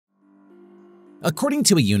According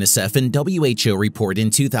to a UNICEF and WHO report in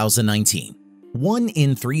 2019, 1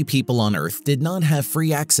 in 3 people on Earth did not have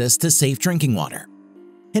free access to safe drinking water.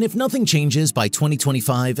 And if nothing changes by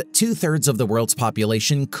 2025, 2/3 of the world's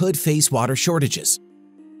population could face water shortages.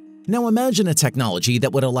 Now imagine a technology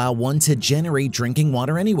that would allow one to generate drinking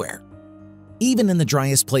water anywhere, even in the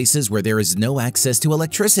driest places where there is no access to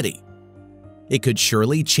electricity. It could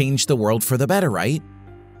surely change the world for the better, right?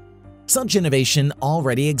 Such innovation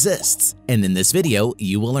already exists, and in this video,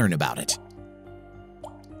 you will learn about it.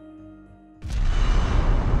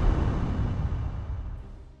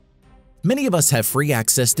 Many of us have free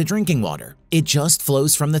access to drinking water. It just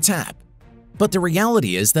flows from the tap. But the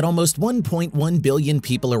reality is that almost 1.1 billion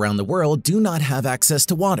people around the world do not have access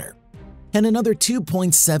to water, and another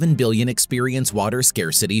 2.7 billion experience water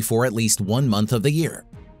scarcity for at least 1 month of the year.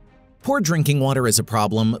 Poor drinking water is a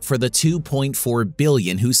problem for the 2.4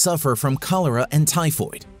 billion who suffer from cholera and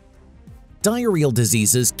typhoid. Diarrheal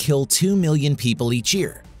diseases kill 2 million people each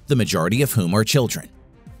year, the majority of whom are children.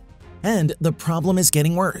 And the problem is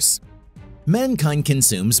getting worse. Mankind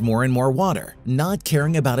consumes more and more water, not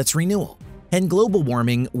caring about its renewal, and global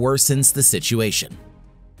warming worsens the situation.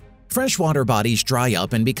 Freshwater bodies dry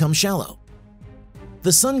up and become shallow.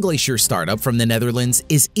 The Sun Glacier startup from the Netherlands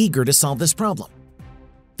is eager to solve this problem.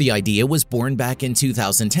 The idea was born back in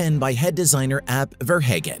 2010 by head designer Aap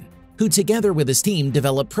Verhagen, who together with his team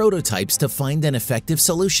developed prototypes to find an effective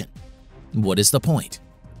solution. What is the point?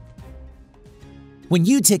 When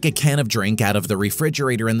you take a can of drink out of the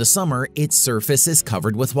refrigerator in the summer, its surface is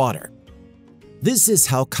covered with water. This is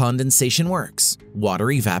how condensation works. Water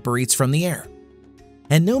evaporates from the air.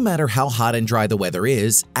 And no matter how hot and dry the weather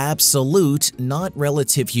is, absolute, not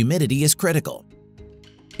relative humidity is critical.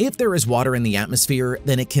 If there is water in the atmosphere,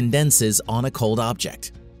 then it condenses on a cold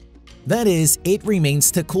object. That is, it remains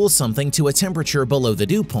to cool something to a temperature below the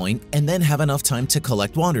dew point and then have enough time to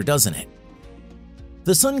collect water, doesn't it?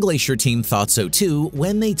 The Sun Glacier team thought so too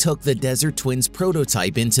when they took the Desert Twins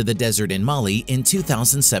prototype into the desert in Mali in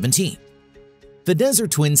 2017. The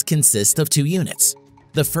Desert Twins consist of 2 units.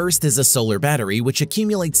 The first is a solar battery which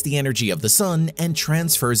accumulates the energy of the sun and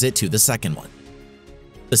transfers it to the second one.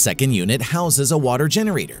 The second unit houses a water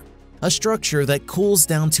generator, a structure that cools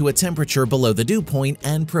down to a temperature below the dew point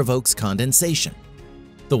and provokes condensation.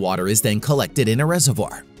 The water is then collected in a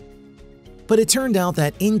reservoir. But it turned out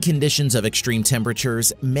that in conditions of extreme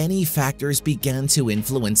temperatures, many factors began to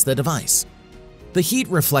influence the device. The heat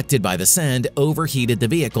reflected by the sand overheated the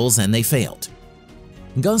vehicles and they failed.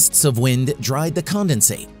 Gusts of wind dried the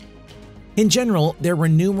condensate. In general, there were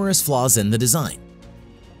numerous flaws in the design.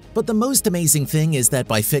 But the most amazing thing is that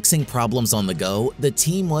by fixing problems on the go, the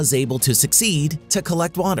team was able to succeed to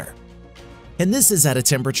collect water. And this is at a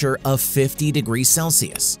temperature of 50 degrees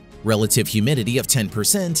Celsius, relative humidity of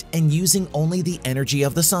 10%, and using only the energy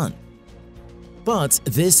of the sun. But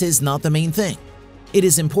this is not the main thing. It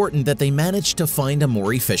is important that they managed to find a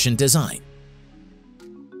more efficient design.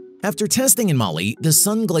 After testing in Mali, the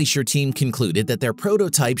Sun Glacier team concluded that their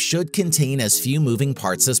prototype should contain as few moving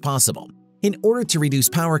parts as possible, in order to reduce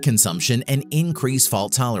power consumption and increase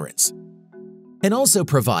fault tolerance, and also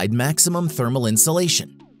provide maximum thermal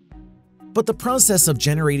insulation. But the process of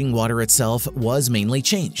generating water itself was mainly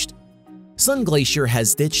changed. Sun Glacier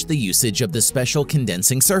has ditched the usage of the special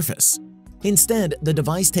condensing surface. Instead, the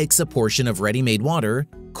device takes a portion of ready-made water,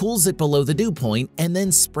 cools it below the dew point, and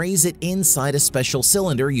then sprays it inside a special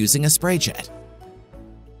cylinder using a spray jet.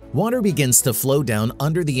 Water begins to flow down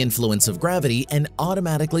under the influence of gravity and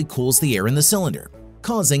automatically cools the air in the cylinder,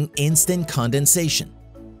 causing instant condensation.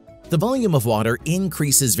 The volume of water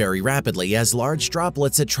increases very rapidly as large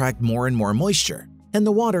droplets attract more and more moisture, and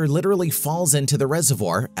the water literally falls into the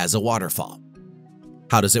reservoir as a waterfall.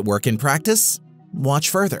 How does it work in practice? Watch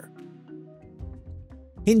further.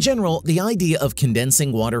 In general, the idea of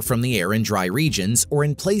condensing water from the air in dry regions or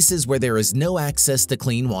in places where there is no access to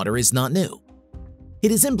clean water is not new.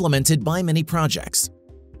 It is implemented by many projects,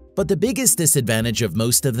 but the biggest disadvantage of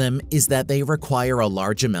most of them is that they require a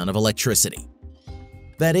large amount of electricity.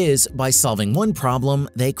 That is, by solving one problem,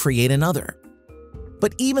 they create another.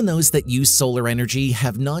 But even those that use solar energy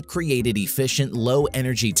have not created efficient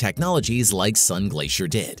low-energy technologies like Sun Glacier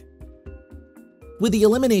did. With the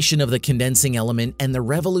elimination of the condensing element and the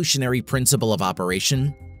revolutionary principle of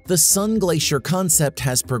operation, the Sun Glacier concept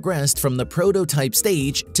has progressed from the prototype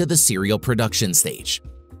stage to the serial production stage.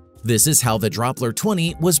 This is how the Driarrheal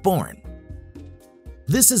 20 was born.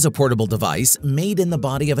 This is a portable device made in the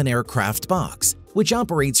body of an aircraft box, which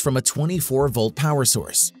operates from a 24-volt power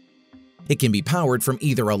source. It can be powered from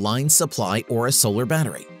either a line supply or a solar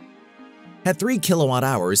battery. At 3 kilowatt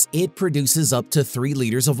hours, it produces up to 3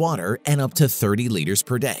 liters of water and up to 30 liters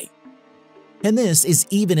per day. And this is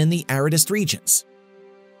even in the aridest regions.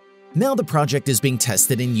 Now the project is being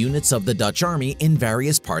tested in units of the Dutch Army in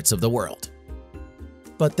various parts of the world.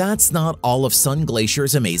 But that's not all of Sun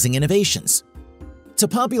Glacier's amazing innovations. To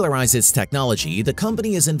popularize its technology, the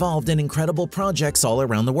company is involved in incredible projects all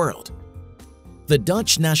around the world. The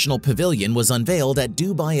Dutch National Pavilion was unveiled at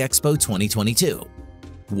Dubai Expo 2022.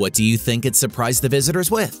 What do you think it surprised the visitors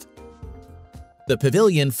with? The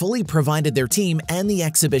pavilion fully provided their team and the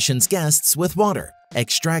exhibition's guests with water,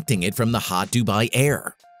 extracting it from the hot Dubai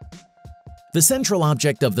air. The central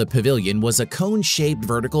object of the pavilion was a cone-shaped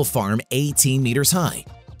vertical farm 18 meters high.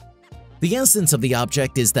 The essence of the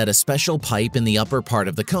object is that a special pipe in the upper part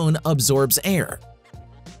of the cone absorbs air.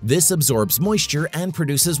 This absorbs moisture and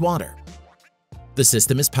produces water. The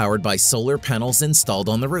system is powered by solar panels installed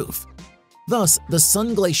on the roof. Thus, the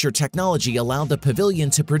Sun Glacier technology allowed the pavilion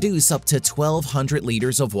to produce up to 1,200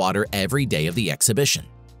 liters of water every day of the exhibition.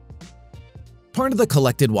 Part of the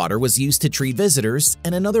collected water was used to treat visitors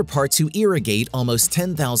and another part to irrigate almost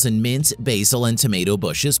 10,000 mint, basil, and tomato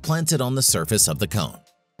bushes planted on the surface of the cone.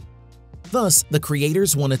 Thus, the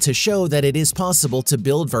creators wanted to show that it is possible to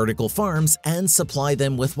build vertical farms and supply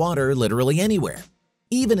them with water literally anywhere,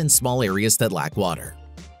 even in small areas that lack water.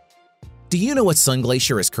 Do you know what Sun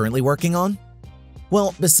Glacier is currently working on?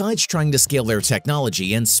 Well, besides trying to scale their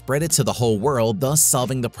technology and spread it to the whole world, thus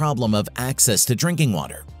solving the problem of access to drinking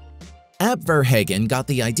water, Ab Verhagen got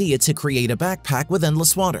the idea to create a backpack with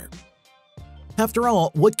endless water. After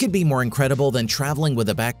all, what could be more incredible than traveling with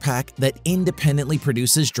a backpack that independently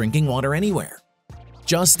produces drinking water anywhere?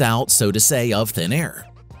 Just out, so to say, of thin air.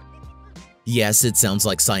 Yes, it sounds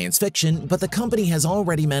like science fiction, but the company has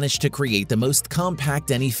already managed to create the most compact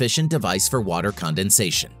and efficient device for water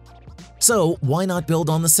condensation. So why not build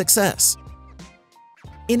on the success?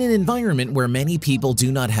 In an environment where many people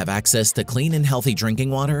do not have access to clean and healthy drinking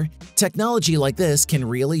water, technology like this can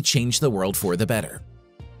really change the world for the better.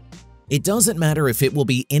 It doesn't matter if it will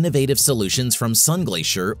be innovative solutions from Sun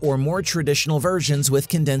Glacier or more traditional versions with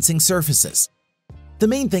condensing surfaces. The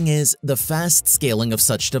main thing is the fast scaling of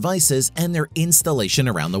such devices and their installation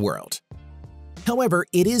around the world. However,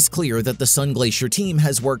 it is clear that the Sun Glacier team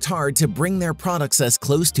has worked hard to bring their products as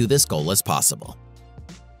close to this goal as possible.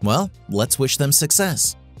 Well, let's wish them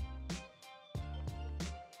success.